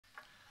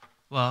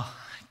Well,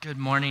 good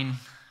morning,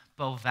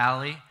 Bow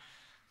Valley.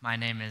 My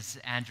name is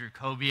Andrew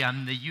Kobe.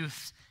 I'm the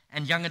Youth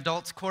and Young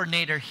Adults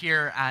Coordinator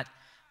here at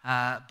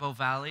Bow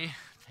Valley.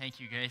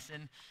 Thank you,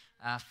 Grayson,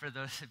 for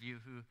those of you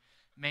who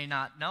may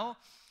not know.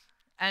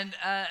 And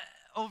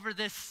over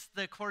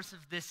the course of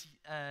this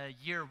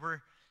year,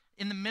 we're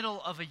in the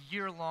middle of a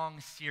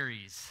year-long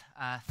series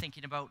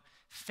thinking about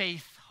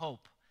faith,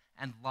 hope,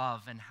 and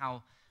love, and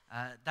how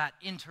that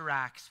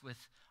interacts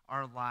with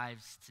our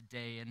lives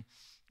today. And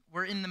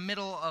we're in the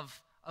middle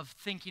of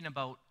thinking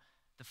about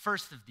the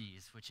first of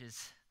these, which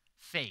is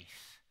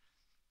faith.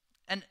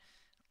 And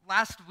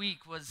last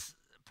week was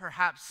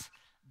perhaps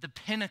the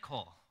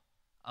pinnacle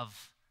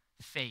of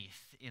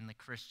faith in the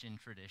Christian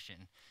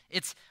tradition.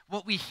 It's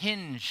what we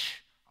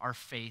hinge our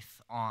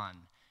faith on.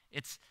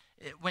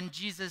 When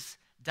Jesus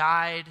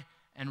died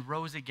and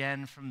rose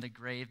again from the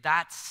grave,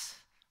 that's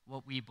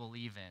what we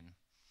believe in.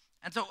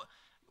 And so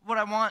what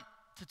I want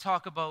to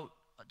talk about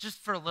just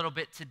for a little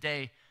bit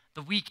today,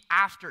 the week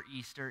after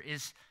Easter,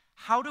 is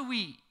how do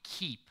we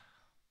keep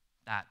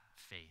that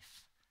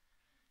faith?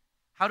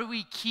 How do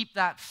we keep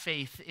that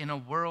faith in a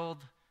world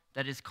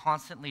that is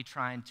constantly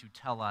trying to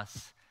tell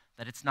us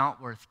that it's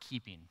not worth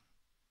keeping?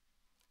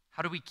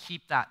 How do we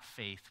keep that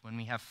faith when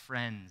we have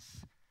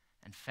friends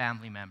and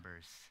family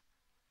members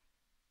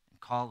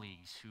and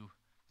colleagues who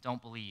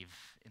don't believe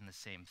in the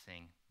same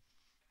thing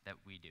that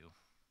we do?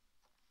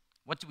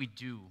 What do we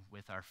do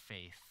with our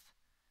faith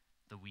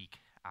the week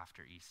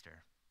after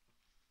Easter?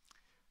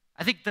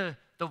 I think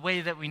the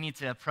way that we need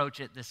to approach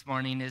it this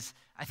morning is,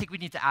 I think we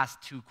need to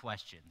ask two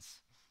questions.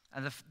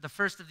 The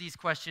first of these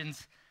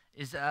questions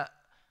is,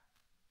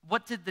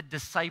 what did the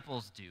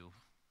disciples do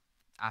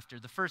after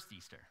the first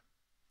Easter?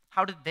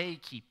 How did they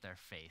keep their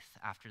faith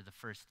after the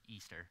first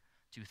Easter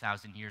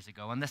 2,000 years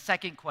ago? And the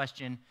second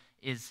question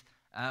is,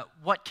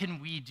 what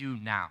can we do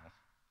now?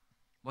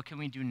 What can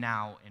we do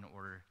now in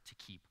order to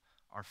keep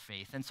our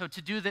faith? And so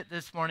to do that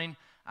this morning,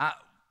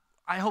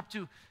 I hope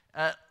to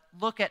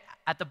look at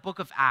the book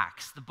of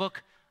Acts. The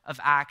book of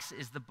Acts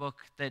is the book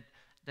that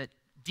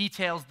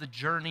details the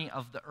journey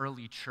of the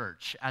early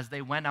church as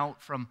they went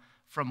out from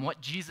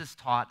what Jesus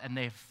taught, and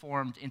they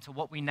formed into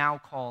what we now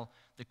call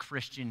the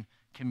Christian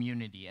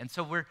community. And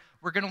so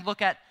we're going to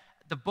look at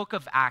the book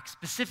of Acts,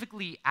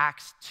 specifically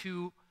Acts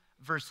 2,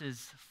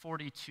 verses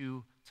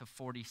 42 to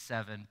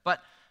 47.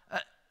 But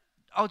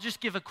I'll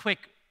just give a quick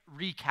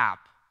recap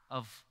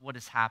of what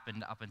has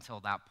happened up until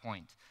that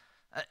point.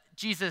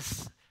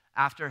 Jesus,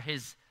 after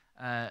his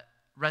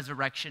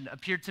resurrection,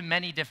 appeared to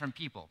many different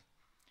people.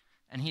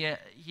 And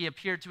he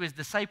appeared to his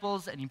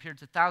disciples, and he appeared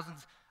to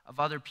thousands of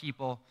other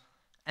people.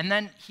 And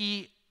then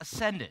he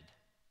ascended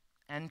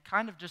and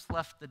kind of just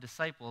left the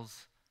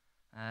disciples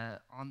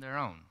on their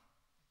own.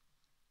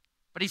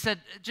 But he said,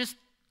 just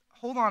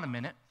hold on a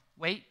minute,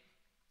 wait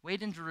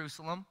in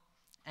Jerusalem,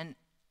 and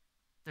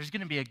there's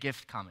going to be a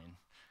gift coming.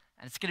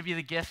 And it's going to be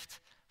the gift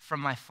from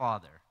my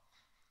Father.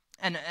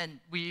 And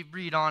we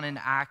read on in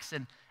Acts,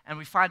 and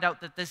we find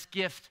out that this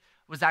gift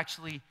was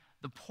actually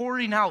the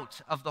pouring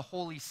out of the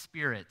Holy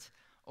Spirit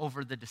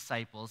over the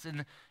disciples.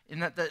 In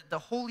that the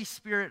Holy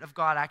Spirit of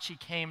God actually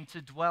came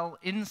to dwell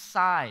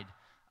inside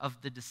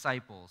of the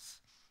disciples.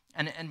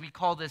 And we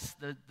call this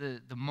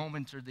the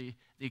moment, or the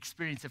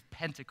experience of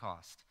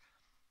Pentecost.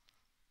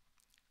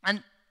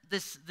 And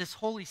this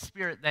Holy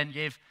Spirit then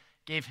gave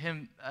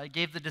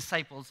the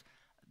disciples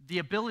the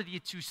ability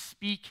to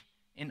speak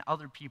in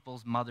other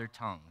people's mother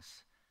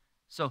tongues.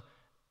 So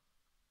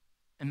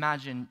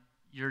imagine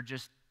you're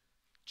just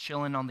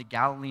chilling on the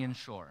Galilean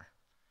shore,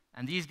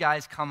 and these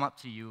guys come up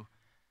to you,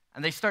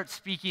 and they start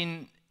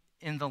speaking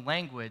in the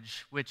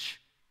language which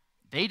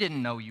they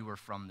didn't know you were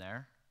from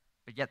there,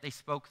 but yet they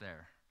spoke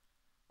there.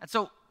 And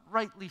so,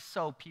 rightly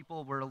so,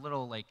 people were a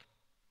little like,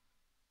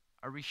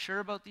 are we sure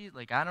about these?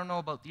 Like, I don't know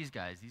about these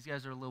guys. These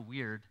guys are a little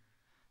weird.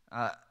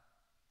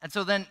 And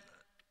so then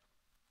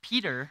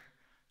Peter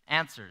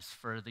answers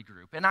for the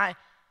group. And I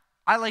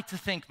like to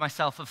think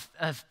myself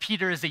of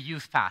Peter as a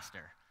youth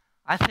pastor.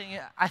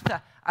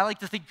 I like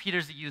to think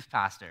Peter's a youth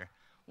pastor.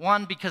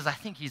 One, because I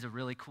think he's a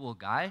really cool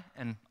guy,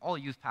 and all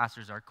youth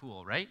pastors are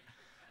cool, right?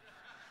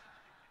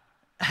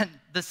 And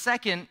the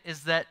second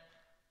is that,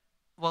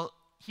 well,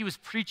 he was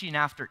preaching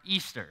after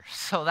Easter,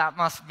 so that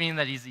must mean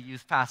that he's a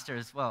youth pastor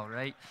as well,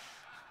 right?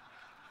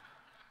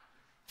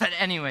 But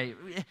anyway,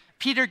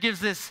 Peter gives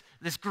this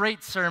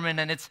great sermon,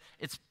 and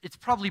it's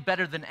probably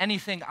better than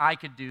anything I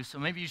could do, so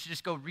maybe you should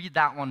just go read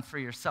that one for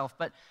yourself.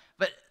 But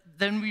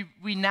then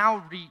we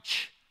now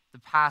reach the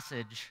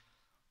passage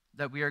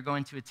that we are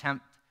going to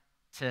attempt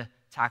to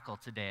tackle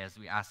today as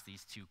we ask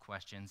these two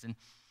questions. And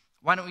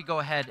why don't we go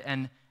ahead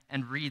and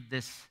read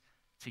this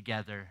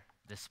together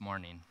this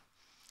morning.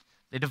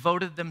 They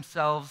devoted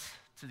themselves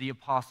to the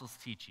apostles'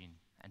 teaching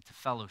and to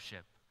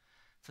fellowship,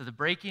 to the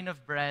breaking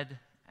of bread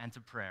and to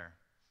prayer.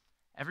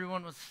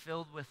 Everyone was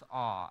filled with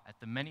awe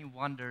at the many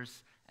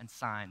wonders and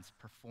signs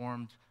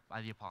performed by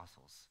the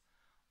apostles.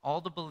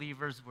 All the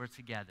believers were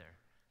together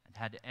and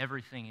had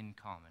everything in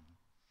common.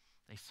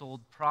 They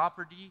sold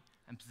property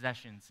and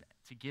possessions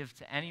to give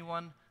to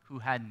anyone who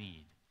had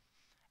need.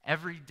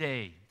 every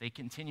day they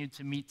continued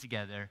to meet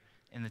together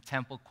in the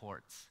temple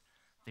courts.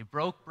 They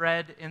broke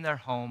bread in their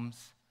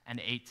homes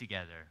and ate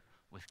together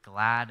with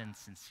glad and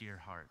sincere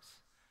hearts,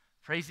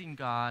 praising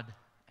God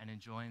and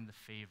enjoying the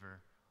favor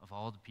of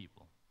all the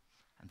people.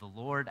 And the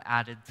Lord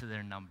added to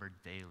their number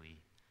daily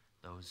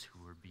those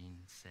who were being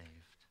saved.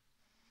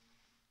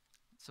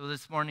 So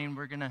this morning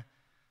we're going to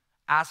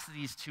ask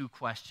these two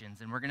questions,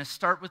 and we're going to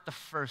start with the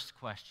first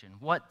question.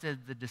 What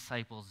did the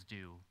disciples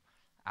do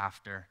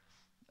after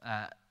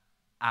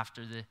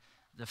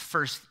the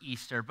first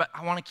Easter? But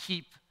I want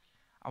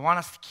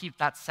us to keep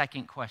that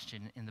second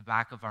question in the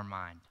back of our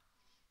mind.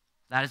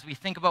 That as we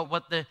think about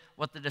what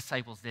the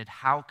disciples did,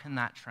 how can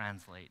that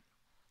translate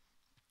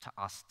to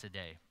us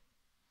today?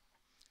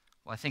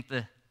 Well, I think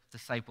the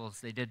disciples,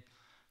 they did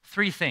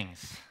three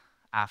things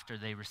after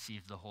they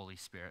received the Holy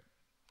Spirit.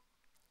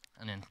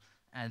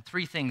 And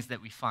three things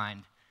that we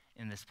find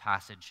in this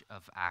passage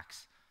of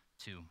Acts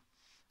 2. And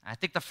I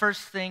think the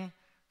first thing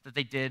that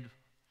they did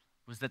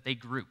was that they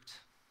grouped.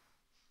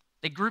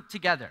 They grouped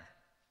together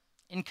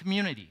in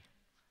community.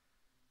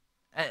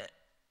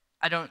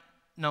 I don't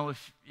know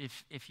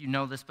if you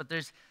know this, but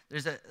there's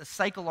a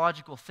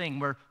psychological thing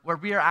where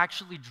we are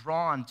actually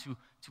drawn to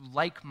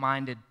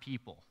like-minded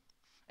people.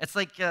 It's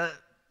like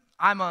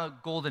I'm a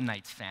Golden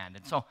Knights fan,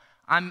 and so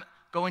I'm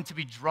going to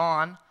be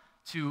drawn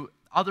to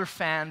other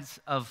fans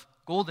of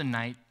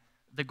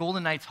the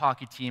Golden Knights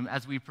hockey team,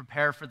 as we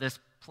prepare for this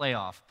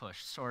playoff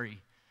push. Sorry,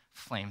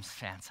 Flames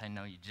fans, I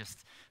know you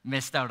just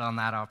missed out on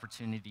that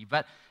opportunity.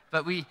 But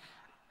we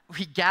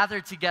gather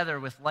together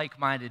with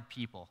like-minded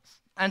people.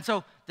 And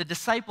so the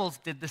disciples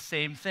did the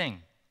same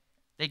thing.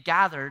 They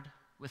gathered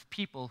with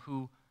people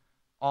who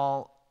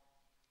all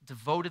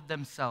devoted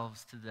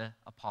themselves to the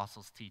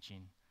apostles'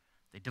 teaching.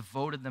 They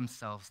devoted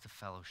themselves to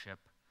fellowship.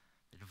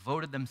 They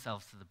devoted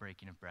themselves to the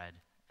breaking of bread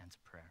and to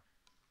prayer.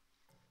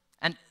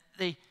 And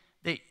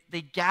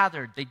they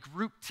gathered, they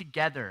grouped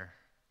together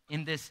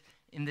in this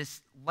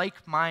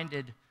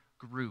like-minded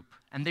group.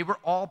 And they were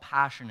all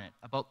passionate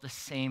about the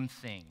same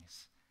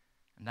things.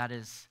 And that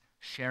is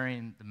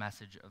sharing the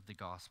message of the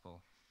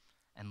gospel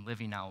and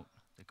living out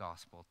the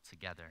gospel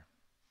together.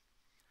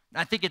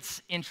 And I think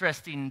it's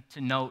interesting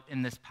to note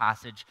in this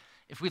passage,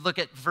 if we look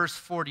at verse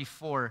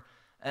 44,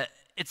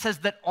 it says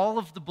that all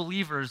of the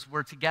believers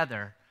were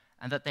together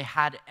and that they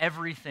had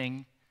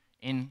everything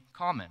in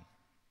common.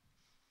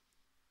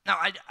 Now,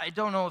 I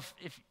don't know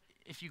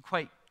if you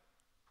quite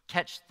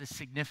catch the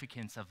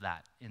significance of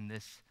that in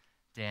this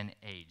day and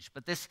age,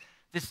 but this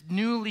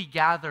newly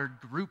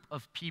gathered group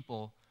of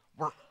people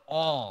were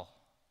all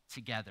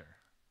together.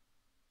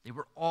 They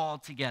were all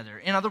together.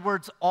 In other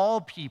words,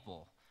 all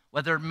people,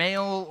 whether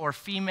male or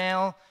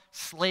female,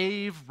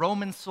 slave,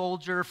 Roman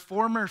soldier,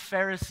 former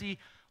Pharisee,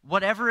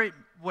 whatever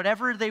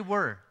they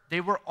were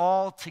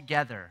all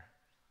together.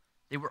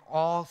 They were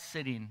all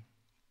sitting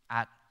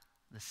at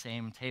the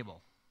same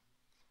table.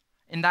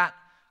 In that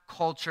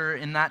culture,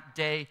 in that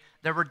day,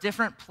 there were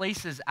different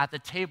places at the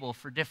table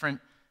for different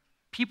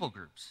people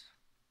groups.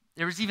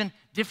 There was even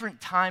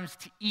different times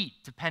to eat,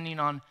 depending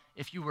on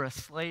if you were a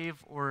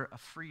slave or a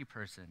free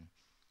person.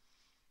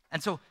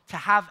 And so to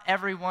have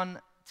everyone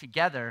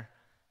together,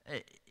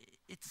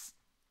 it's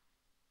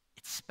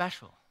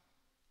special.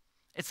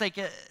 It's like,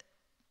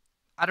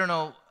 I don't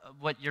know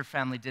what your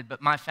family did, but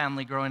my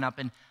family growing up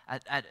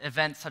at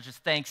events such as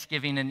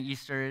Thanksgiving and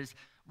Easter is,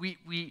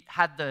 we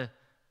had the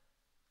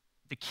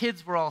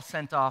kids were all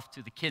sent off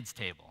to the kids'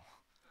 table,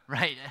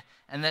 right?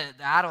 And the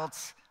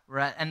adults were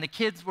and the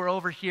kids were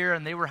over here,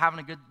 and we were having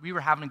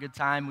a good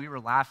time. We were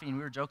laughing,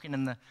 we were joking,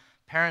 and the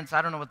parents,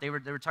 I don't know what they were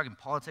talking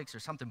politics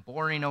or something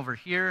boring over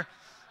here.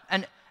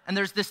 And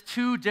there's these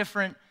two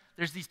different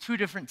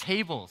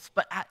tables,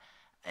 but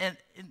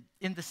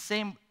in the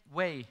same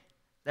way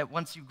that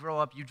once you grow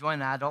up, you join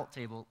the adult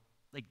table,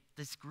 like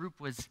this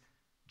group was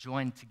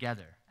joined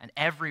together, and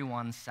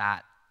everyone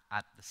sat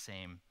at the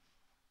same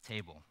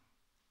table.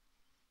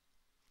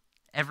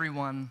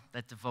 Everyone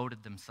that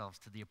devoted themselves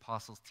to the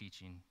apostles'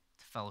 teaching,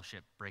 to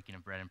fellowship, breaking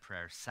of bread, and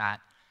prayer sat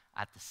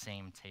at the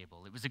same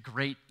table. It was a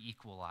great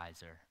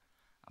equalizer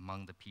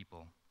among the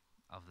people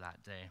of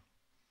that day.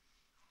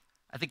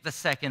 I think the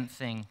second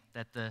thing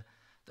that the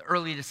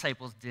early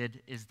disciples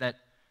did is that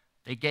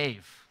they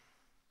gave.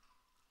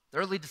 The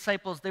early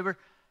disciples, they were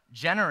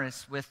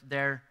generous with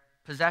their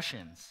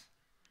possessions.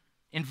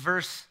 In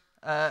verse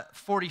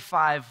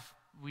 45,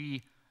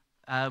 we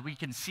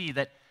can see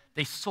that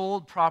they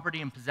sold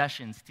property and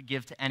possessions to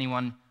give to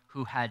anyone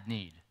who had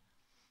need.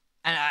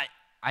 And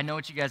I know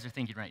what you guys are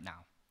thinking right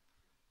now.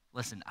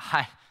 Listen,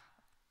 I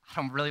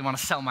don't really want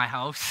to sell my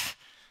house.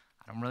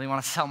 I don't really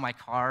want to sell my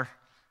car.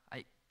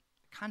 I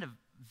kind of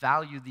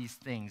value these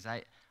things.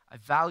 I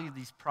value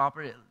these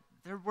property.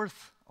 They're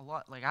worth a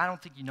lot. Like, I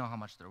don't think you know how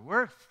much they're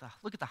worth.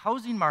 Look at the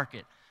housing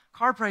market.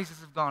 Car prices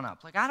have gone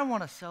up. Like, I don't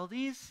want to sell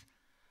these.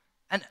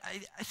 And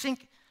I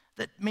think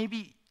that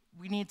maybe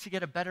we need to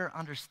get a better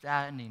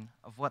understanding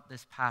of what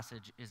this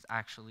passage is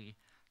actually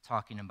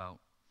talking about.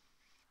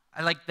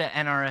 I like the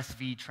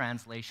NRSV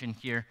translation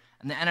here.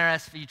 And the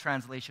NRSV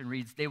translation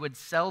reads, "They would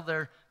sell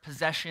their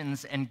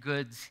possessions and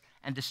goods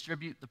and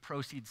distribute the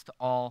proceeds to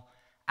all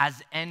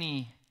as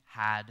any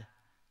had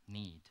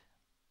need."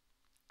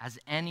 As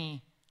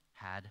any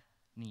had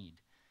need.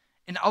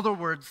 In other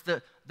words,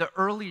 the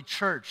early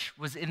church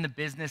was in the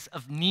business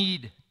of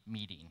need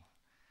meeting.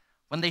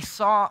 When they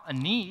saw a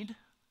need,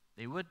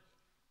 they would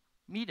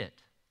meet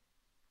it.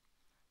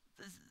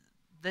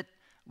 That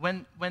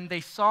when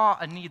they saw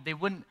a need, they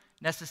wouldn't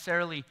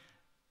necessarily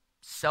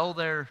sell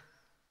their...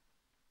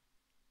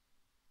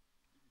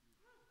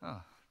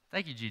 Oh,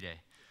 thank you, G-Day.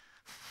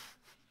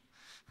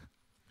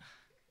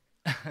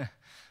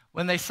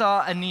 When they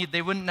saw a need,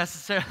 they wouldn't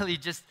necessarily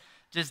just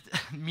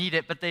meet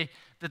it, but they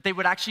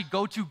would actually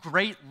go to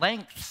great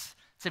lengths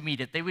to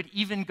meet it. They would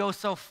even go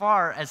so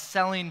far as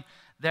selling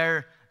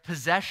their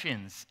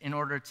possessions in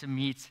order to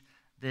meet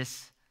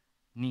this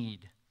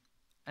need.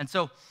 And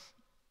so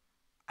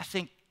I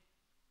think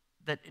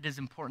that it is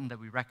important that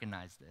we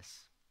recognize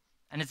this.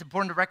 And it's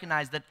important to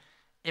recognize that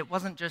it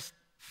wasn't just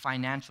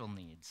financial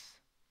needs.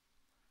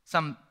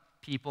 Some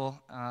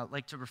people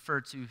like to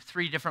refer to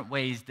 3 different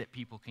ways that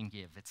people can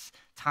give. It's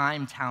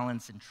time,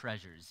 talents, and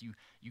treasures.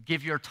 You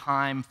give your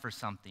time for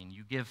something.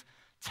 You give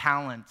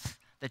talents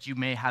that you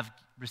may have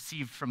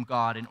received from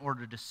God in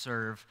order to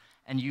serve,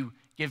 and you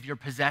give your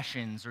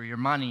possessions or your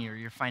money or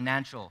your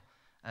financial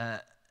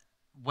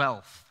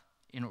wealth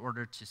in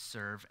order to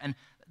serve. And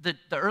the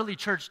early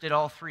church did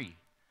all 3.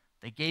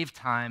 They gave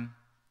time,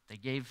 they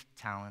gave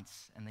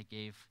talents, and they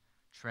gave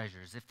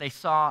treasures. If they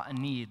saw a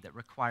need that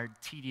required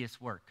tedious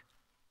work,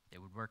 they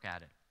would work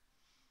at it.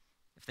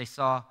 If they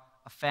saw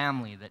a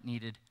family that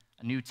needed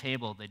a new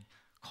table, they'd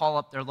call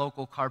up their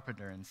local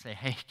carpenter and say,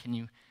 "Hey, can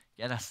you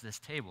get us this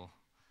table?"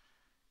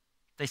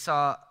 If they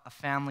saw a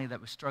family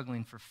that was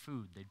struggling for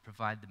food, they'd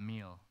provide the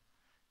meal.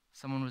 If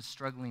someone was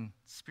struggling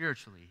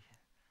spiritually,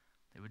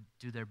 they would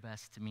do their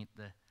best to meet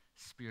the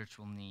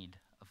spiritual need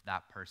of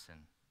that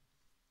person.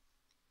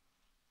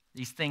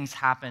 These things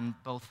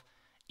happened both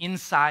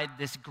inside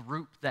this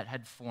group that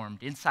had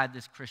formed, inside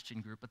this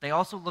Christian group, but they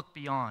also looked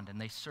beyond and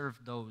they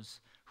served those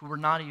who were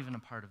not even a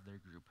part of their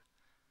group.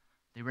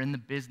 They were in the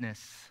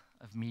business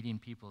of meeting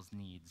people's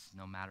needs,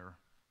 no matter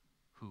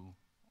who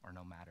or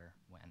no matter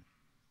when.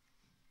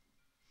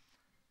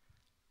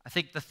 I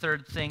think the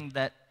third thing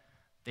that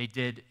they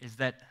did is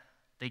that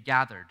they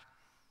gathered.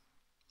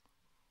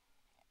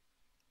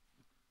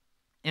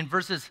 In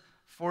verses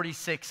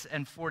 46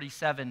 and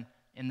 47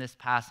 in this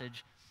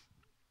passage,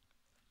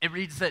 it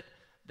reads that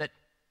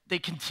they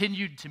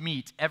continued to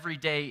meet every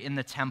day in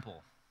the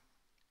temple.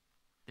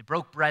 They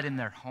broke bread in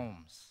their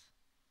homes.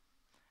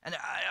 And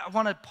I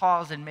want to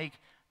pause and make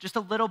just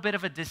a little bit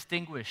of a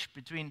distinguish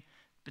between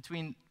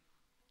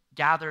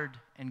gathered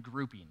and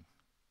grouping,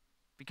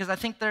 because I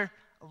think they're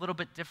a little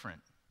bit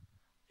different.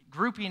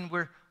 Grouping,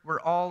 we're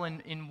all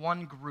in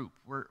one group.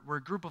 We're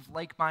a group of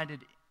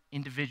like-minded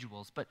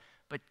individuals, but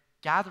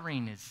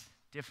gathering is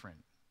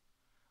different.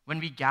 When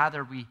we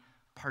gather, we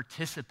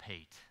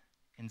participate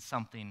in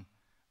something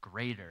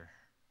greater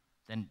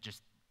than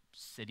just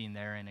sitting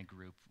there in a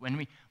group. When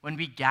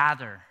we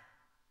gather,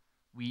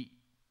 we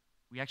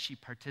actually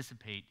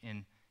participate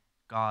in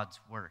God's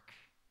work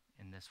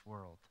in this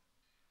world.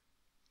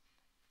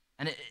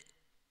 And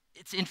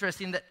it's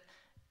interesting that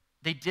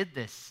they did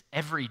this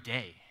every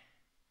day.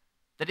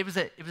 That it was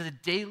a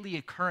daily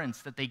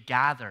occurrence that they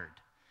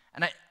gathered.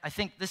 And I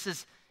think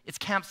it's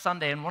Camp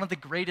Sunday, and one of the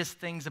greatest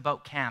things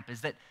about camp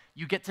is that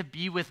you get to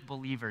be with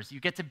believers. You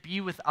get to be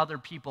with other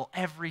people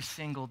every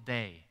single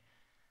day.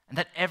 And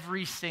that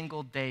every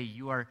single day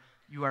you are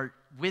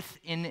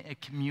within a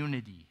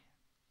community.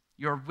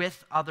 You're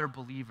with other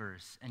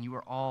believers, and you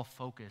are all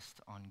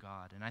focused on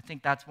God. And I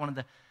think that's one of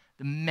the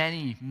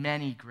many,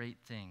 many great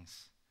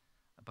things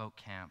about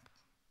camp.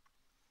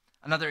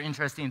 Another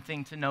interesting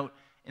thing to note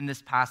in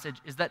this passage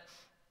is that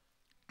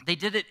they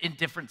did it in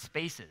different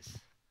spaces.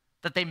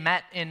 That they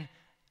met in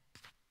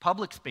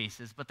public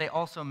spaces, but they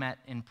also met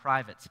in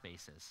private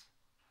spaces.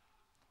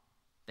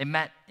 They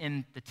met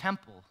in the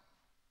temple,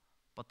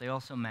 but they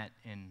also met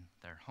in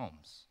their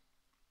homes.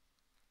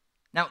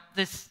 Now,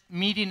 this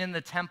meeting in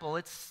the temple,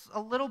 it's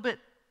a little bit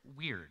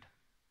weird.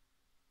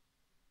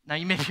 Now,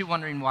 you may be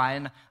wondering why,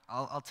 and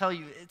I'll tell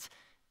you,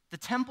 the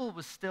temple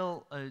was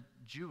still a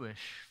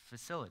Jewish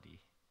facility.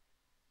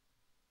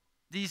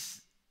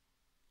 These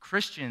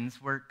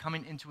Christians were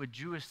coming into a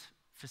Jewish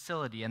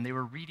facility, and they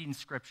were reading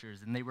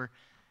scriptures, and they were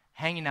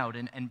hanging out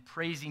and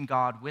praising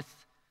God with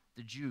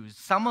the Jews.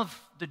 Some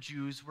of the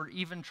Jews were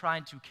even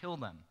trying to kill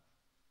them,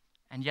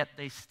 and yet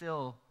they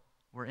still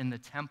were in the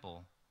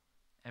temple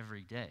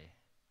every day.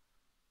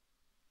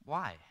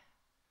 Why?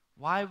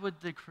 Why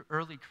would the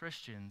early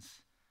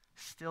Christians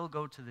still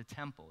go to the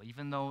temple,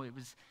 even though it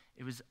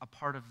was a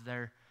part of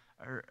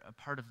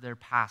their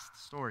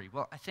past story?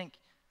 Well, I think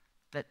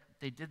that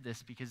they did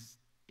this because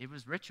it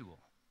was ritual.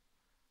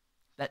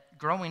 That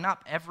growing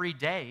up every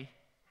day,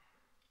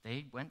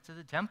 they went to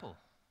the temple.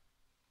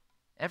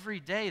 Every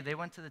day they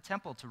went to the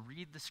temple to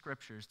read the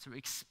scriptures, to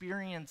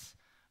experience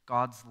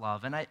God's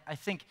love. And I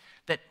think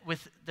that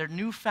with their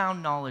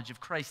newfound knowledge of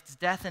Christ's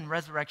death and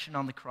resurrection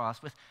on the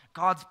cross, with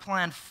God's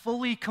plan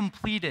fully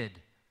completed,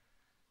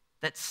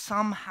 that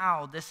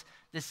somehow this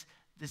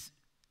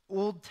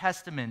Old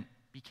Testament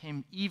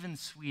became even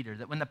sweeter,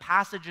 that when the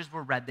passages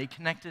were read, they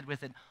connected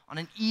with it on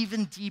an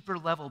even deeper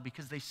level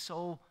because they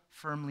so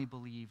firmly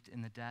believed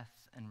in the death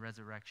and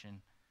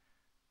resurrection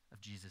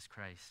of Jesus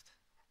Christ.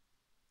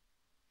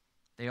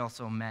 They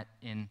also met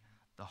in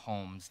the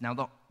homes. Now,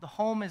 the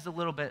home is a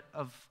little bit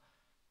of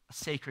a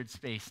sacred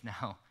space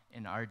now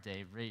in our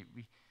day, right?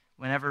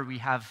 Whenever we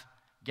have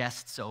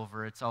guests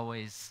over, it's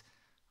always,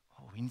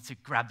 we need to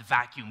grab the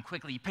vacuum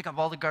quickly, pick up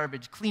all the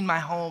garbage, clean my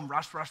home,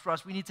 rush, rush,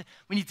 rush. We need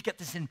to get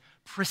this in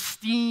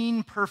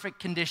pristine, perfect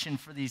condition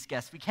for these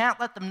guests. We can't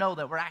let them know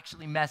that we're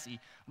actually messy.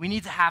 We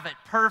need to have it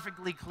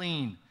perfectly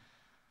clean.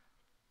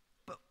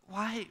 But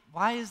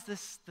why is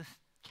this the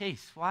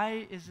case?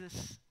 Why is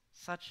this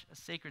such a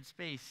sacred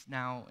space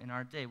now in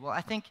our day? Well,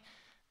 I think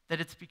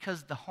that it's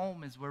because the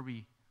home is where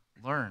we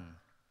learn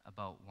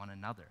about one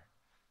another.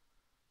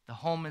 The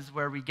home is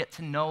where we get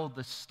to know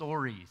the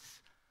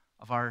stories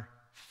of our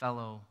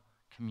fellow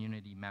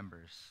community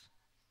members.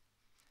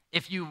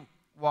 If you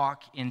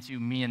walk into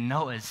me and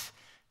Noah's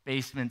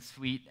basement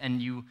suite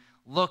and you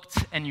looked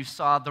and you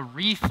saw the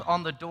wreath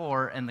on the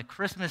door and the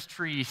Christmas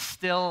tree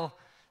still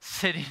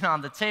sitting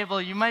on the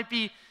table, you might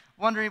be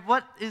wondering,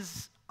 what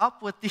is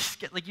up with these?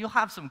 Like, you'll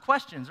have some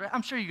questions, right?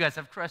 I'm sure you guys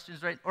have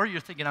questions, right? Or you're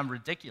thinking I'm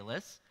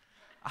ridiculous.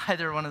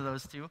 Either one of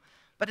those two.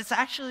 But it's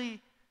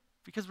actually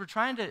because we're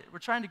trying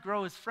to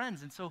grow as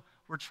friends, and so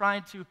we're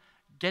trying to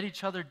get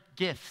each other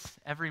gifts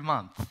every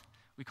month.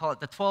 We call it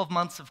the 12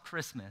 months of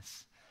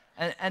Christmas.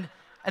 And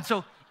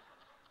so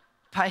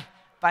by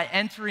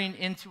entering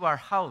into our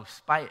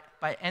house, by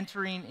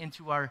entering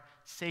into our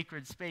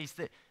sacred space,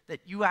 that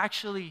you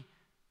actually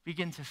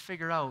begin to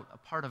figure out a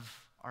part of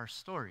our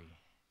story.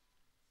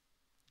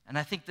 And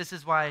I think this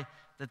is why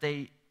that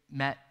they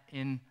met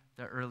in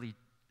their early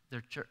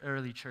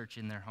church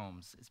in their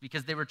homes. It's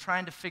because they were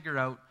trying to figure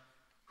out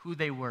who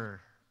they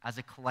were as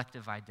a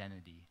collective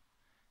identity.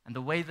 And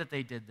the way that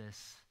they did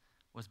this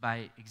was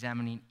by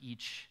examining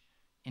each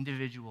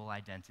individual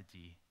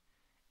identity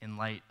in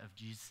light of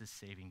Jesus'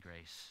 saving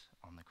grace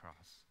on the cross.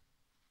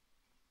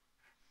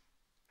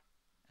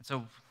 And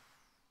so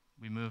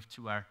we move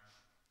to our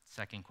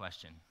second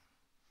question.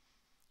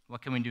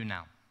 What can we do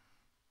now?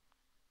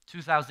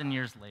 2,000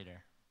 years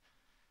later,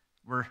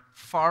 we're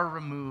far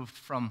removed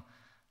from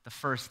the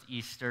first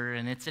Easter,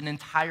 and it's an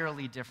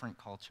entirely different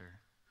culture.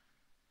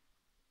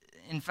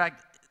 In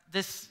fact,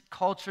 this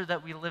culture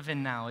that we live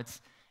in now,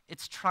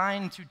 it's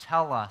trying to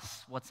tell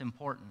us what's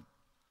important.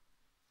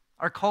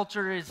 Our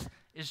culture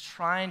is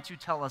trying to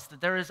tell us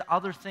that there is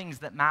other things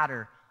that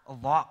matter a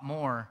lot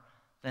more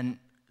than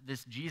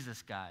this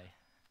Jesus guy.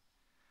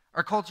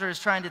 Our culture is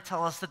trying to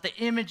tell us that the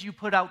image you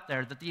put out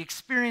there, that the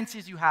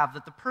experiences you have,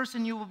 that the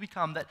person you will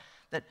become,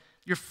 that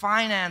your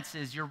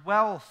finances, your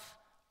wealth,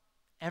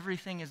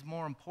 everything is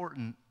more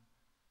important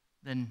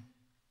than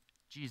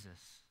Jesus.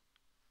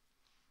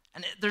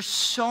 And there's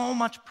so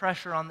much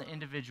pressure on the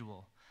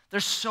individual.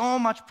 There's so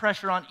much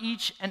pressure on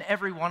each and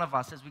every one of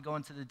us as we go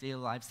into the daily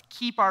lives to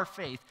keep our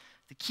faith,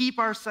 to keep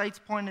our sights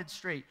pointed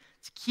straight,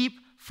 to keep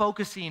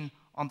focusing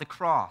on the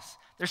cross.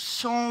 There's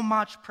so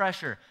much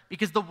pressure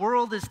because the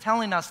world is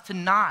telling us to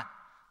not.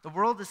 The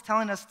world is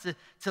telling us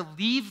to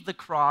leave the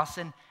cross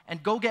and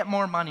go get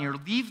more money, or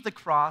leave the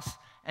cross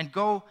and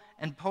go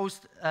and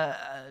post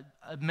an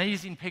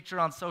amazing picture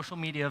on social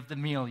media of the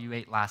meal you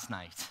ate last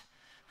night.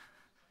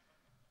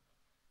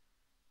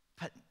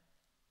 But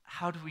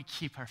how do we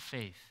keep our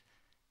faith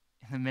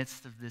in the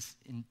midst of this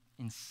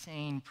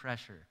insane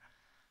pressure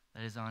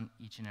that is on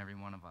each and every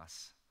one of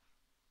us?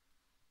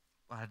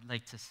 Well, I'd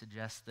like to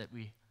suggest that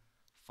we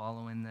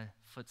follow in the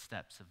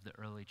footsteps of the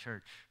early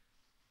church,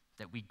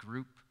 that we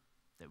group,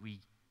 that we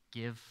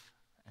give,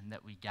 and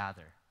that we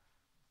gather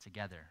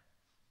together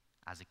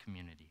as a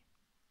community.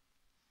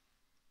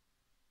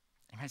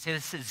 You might say,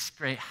 this is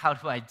great. How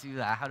do I do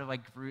that? How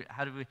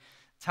do we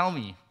tell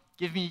me?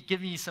 Give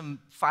me some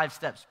 5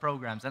 steps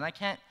programs. And I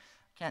can't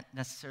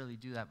necessarily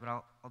do that, but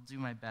I'll do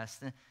my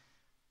best. And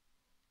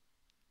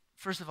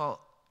first of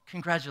all,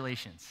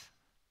 congratulations.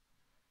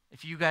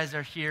 If you guys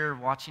are here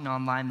watching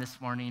online this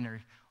morning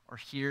or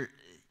here,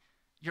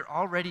 you're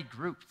already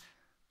grouped.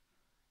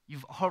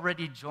 You've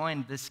already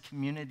joined this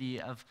community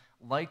of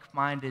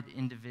like-minded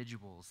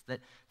individuals,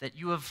 that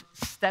you have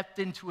stepped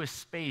into a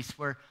space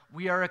where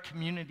we are a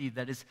community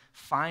that is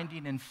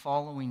finding and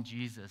following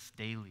Jesus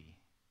daily.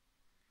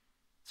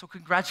 So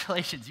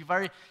congratulations, you've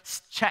already,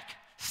 check,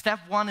 step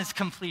 1 is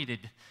completed.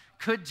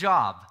 Good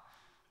job.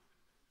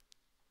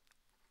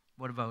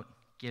 What about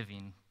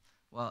giving?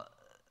 Well,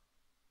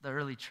 the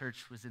early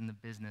church was in the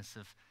business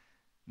of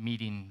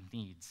meeting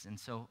needs, and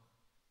so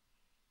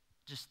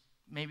just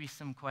maybe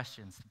some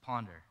questions to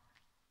ponder.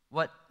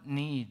 What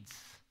needs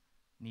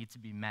need to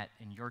be met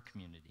in your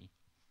community?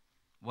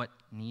 What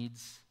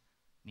needs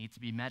need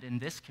to be met in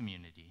this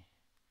community?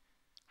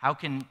 How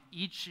can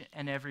each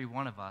and every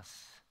one of us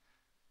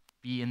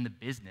be in the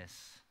business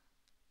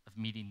of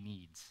meeting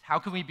needs? How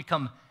can we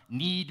become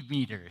need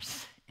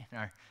meters in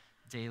our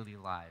daily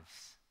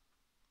lives?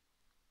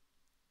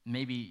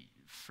 Maybe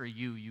for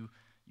you, you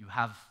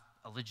have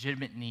a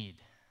legitimate need,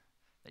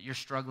 that you're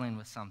struggling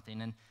with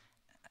something. And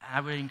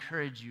I would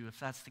encourage you, if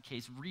that's the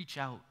case, reach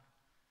out.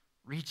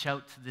 Reach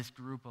out to this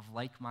group of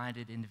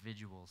like-minded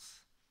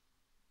individuals.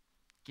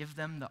 Give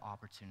them the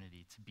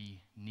opportunity to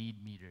be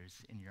need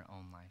meters in your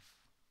own life.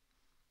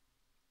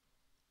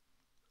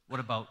 What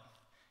about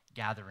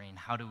gathering?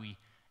 How do we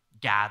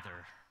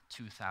gather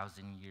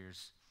 2,000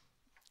 years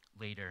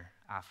later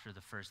after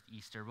the first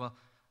Easter? Well,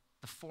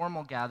 the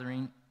formal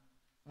gathering,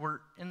 we're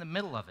in the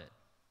middle of it.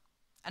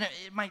 And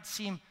it might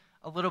seem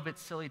a little bit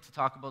silly to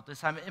talk about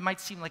this. It might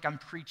seem like I'm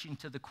preaching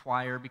to the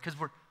choir because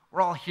we're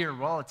all here,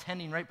 we're all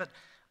attending, right? But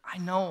I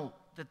know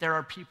that there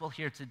are people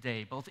here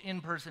today, both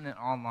in person and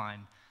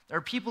online. There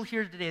are people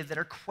here today that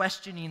are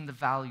questioning the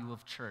value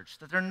of church,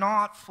 that they're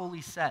not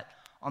fully set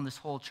on this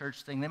whole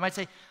church thing. They might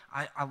say,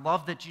 I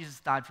love that Jesus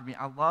died for me.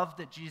 I love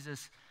that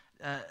Jesus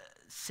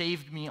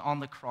saved me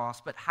on the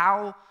cross. But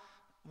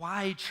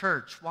why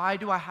church? Why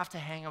do I have to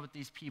hang out with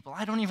these people?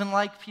 I don't even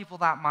like people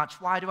that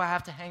much. Why do I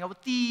have to hang out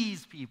with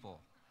these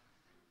people?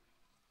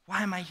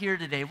 Why am I here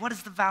today? What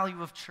is the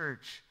value of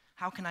church?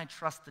 How can I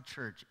trust the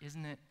church?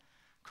 Isn't it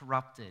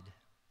corrupted?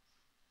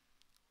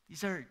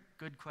 These are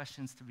good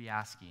questions to be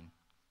asking.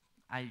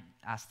 I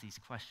ask these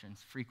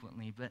questions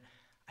frequently, but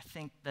I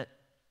think that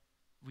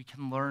we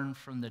can learn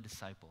from the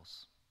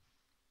disciples,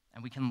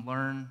 and we can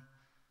learn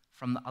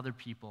from the other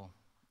people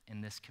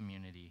in this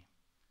community.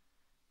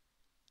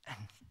 And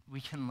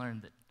we can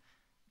learn that,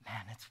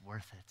 man, it's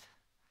worth it.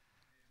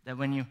 That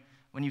when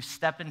you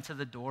step into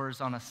the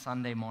doors on a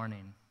Sunday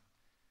morning,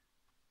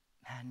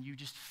 man, you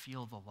just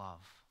feel the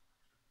love.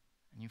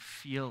 And you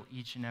feel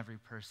each and every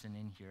person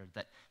in here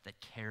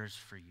that cares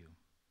for you.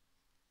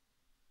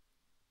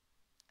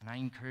 And I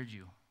encourage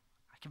you,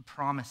 I can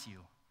promise you,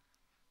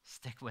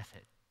 stick with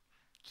it.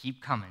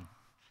 Keep coming.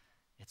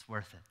 It's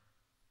worth it.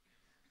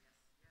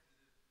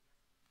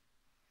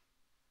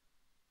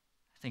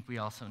 I think we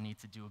also need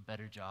to do a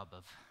better job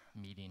of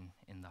meeting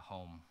in the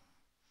home.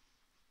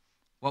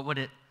 What would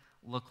it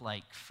look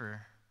like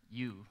for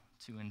you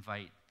to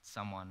invite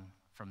someone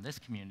from this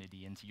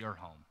community into your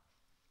home?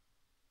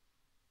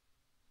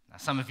 Now,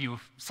 some of you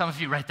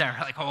right there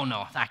are like, oh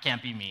no, that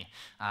can't be me.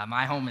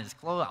 My home is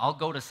closed. I'll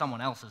go to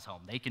someone else's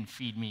home. They can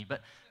feed me.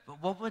 But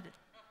what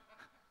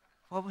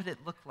would it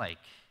look like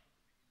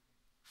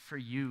for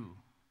you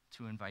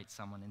to invite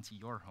someone into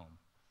your home?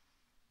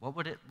 What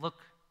would it look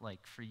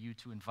like for you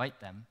to invite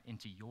them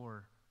into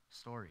your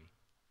story?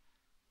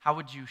 How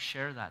would you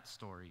share that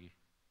story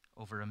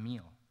over a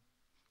meal?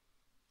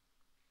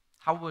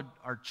 How would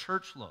our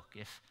church look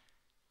if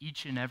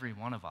each and every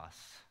one of us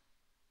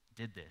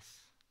did this?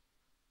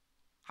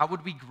 How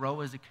would we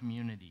grow as a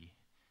community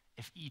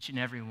if each and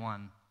every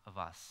one of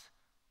us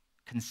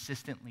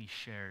consistently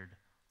shared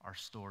our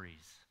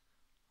stories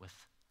with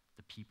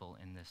the people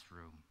in this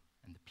room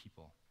and the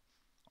people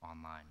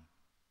online?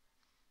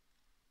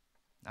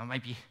 Now, it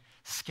might be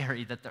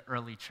scary that the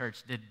early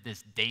church did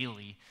this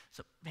daily,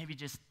 so maybe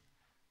just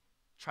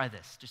try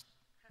this. Just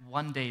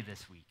one day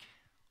this week,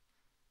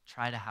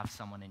 try to have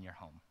someone in your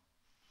home.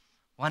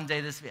 One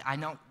day this week. I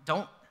know,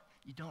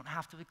 you don't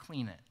have to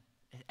clean it.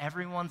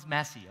 Everyone's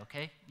messy,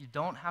 okay? You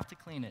don't have to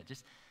clean it.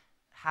 Just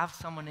have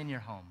someone in your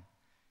home.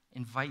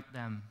 Invite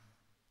them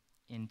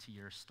into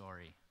your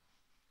story.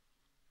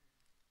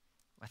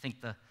 I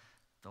think the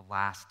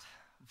last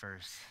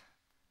verse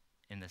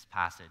in this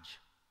passage,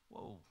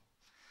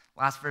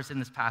 last verse in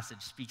this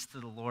passage speaks to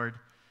the Lord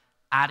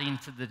adding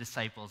to the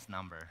disciples'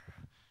 number.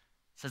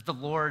 It says the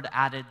Lord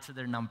added to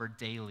their number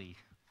daily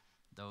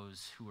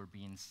those who were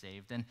being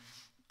saved. And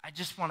I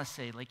just want to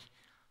say,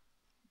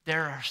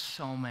 there are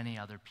so many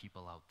other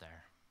people out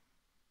there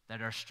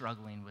that are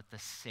struggling with the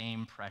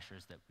same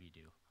pressures that we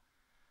do.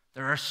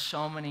 There are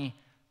so many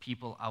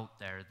people out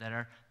there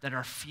that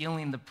are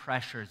feeling the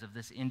pressures of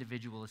this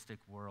individualistic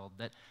world,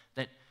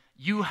 that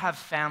you have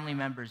family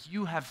members,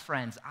 you have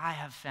friends, I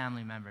have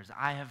family members,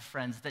 I have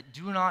friends that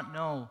do not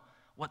know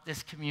what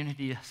this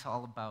community is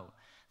all about,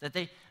 that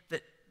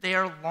they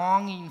are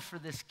longing for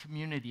this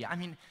community. I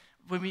mean,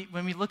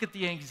 when we look at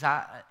the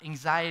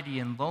anxiety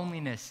and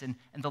loneliness and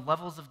the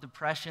levels of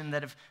depression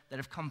that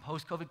have come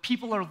post-COVID,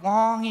 people are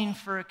longing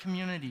for a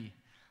community.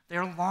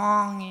 They're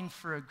longing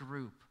for a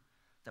group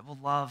that will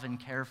love and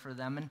care for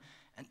them. And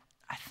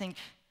I think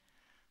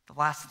the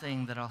last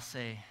thing that I'll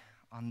say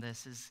on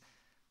this is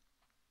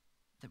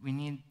that we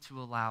need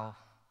to allow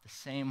the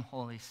same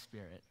Holy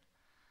Spirit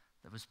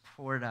that was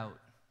poured out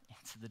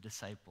into the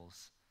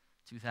disciples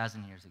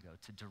 2,000 years ago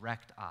to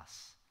direct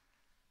us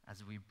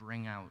as we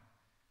bring out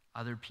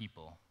other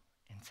people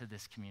into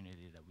this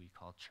community that we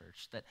call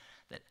church. That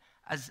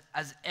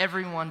as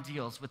everyone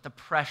deals with the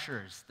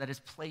pressures that is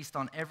placed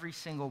on every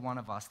single one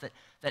of us,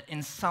 that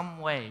in some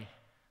way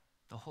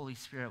the Holy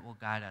Spirit will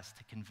guide us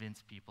to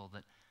convince people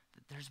that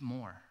there's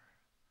more,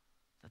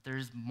 that there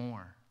is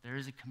more. There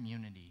is a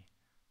community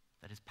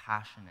that is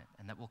passionate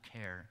and that will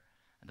care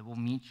and that will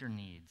meet your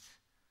needs.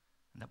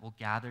 and that we'll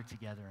gather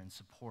together and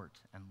support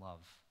and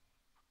love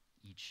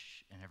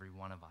each and every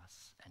one of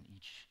us and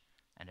each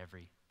and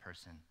every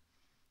person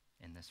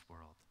in this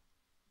world.